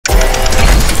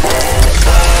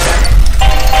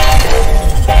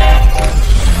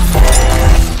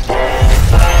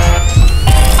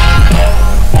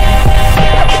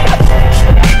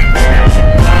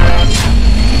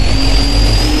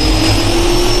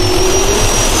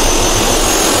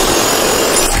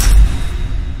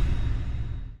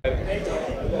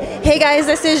guys,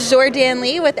 this is Jourdanne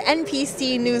Lee with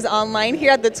NPC News Online here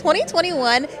at the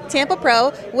 2021 Tampa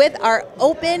Pro with our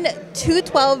Open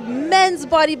 212 men's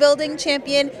bodybuilding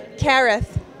champion, Kerrith.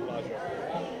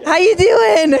 How you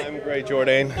doing? I'm great,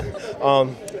 Jourdanne.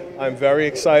 I'm very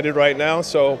excited right now,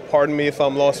 so pardon me if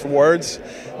I'm lost for words.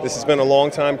 This has been a long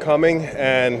time coming,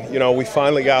 and we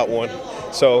finally got one.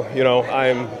 So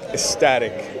I'm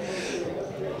ecstatic.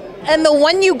 And the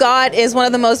one you got is one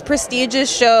of the most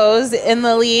prestigious shows in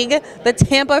the league, the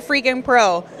Tampa freaking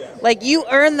Pro. Like, you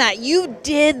earned that. You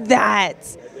did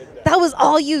that. That was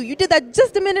all you. You did that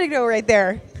just a minute ago right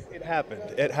there. It happened.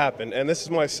 It happened. And this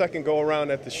is my second go around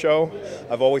at the show.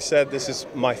 I've always said this is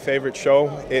my favorite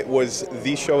show. It was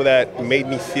the show that made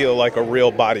me feel like a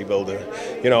real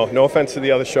bodybuilder. No offense to the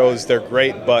other shows, they're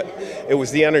great, but it was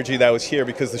the energy that was here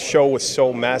because the show was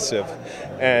so massive.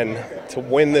 And to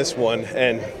win this one,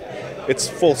 and it's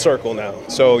full circle now.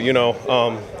 So,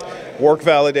 work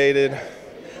validated.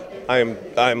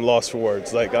 I'm lost for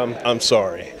words. Like, I'm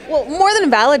sorry. Well, more than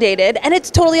validated, and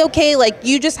it's totally okay. Like,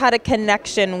 you just had a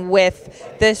connection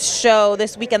with this show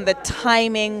this weekend. The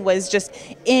timing was just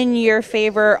in your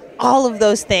favor, all of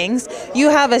those things. You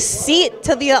have a seat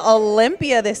to the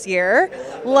Olympia this year.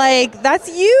 Like, that's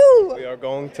you. We are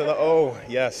going to the O.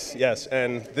 Yes, yes.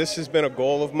 And this has been a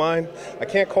goal of mine. I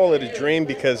can't call it a dream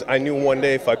because I knew one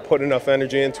day if I put enough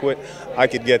energy into it, I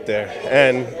could get there.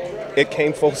 And it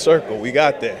came full circle. We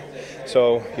got there.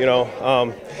 So,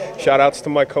 shout outs to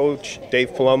my coach,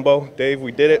 Dave Palumbo. Dave,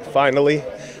 we did it, finally.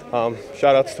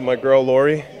 Shout outs to my girl,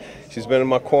 Lori. She's been in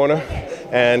my corner.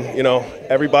 And,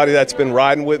 everybody that's been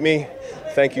riding with me,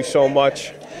 thank you so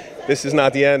much. This is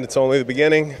not the end. It's only the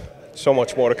beginning. So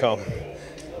much more to come.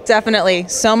 Definitely.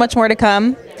 So much more to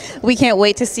come. We can't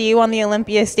wait to see you on the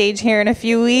Olympia stage here in a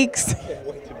few weeks. I can't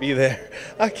wait to be there.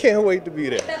 I can't wait to be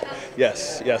there.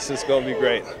 Yes, it's going to be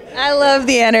great. I love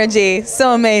the energy.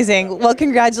 So amazing. Well,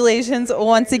 congratulations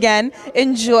once again.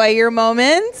 Enjoy your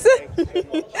moments.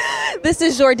 This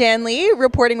is Jourdanne Lee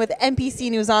reporting with NPC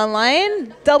News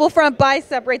Online. Double front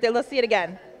bicep right there. Let's see it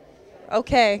again.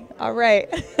 Okay. All right.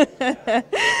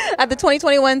 At the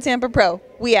 2021 Tampa Pro.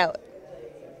 We out.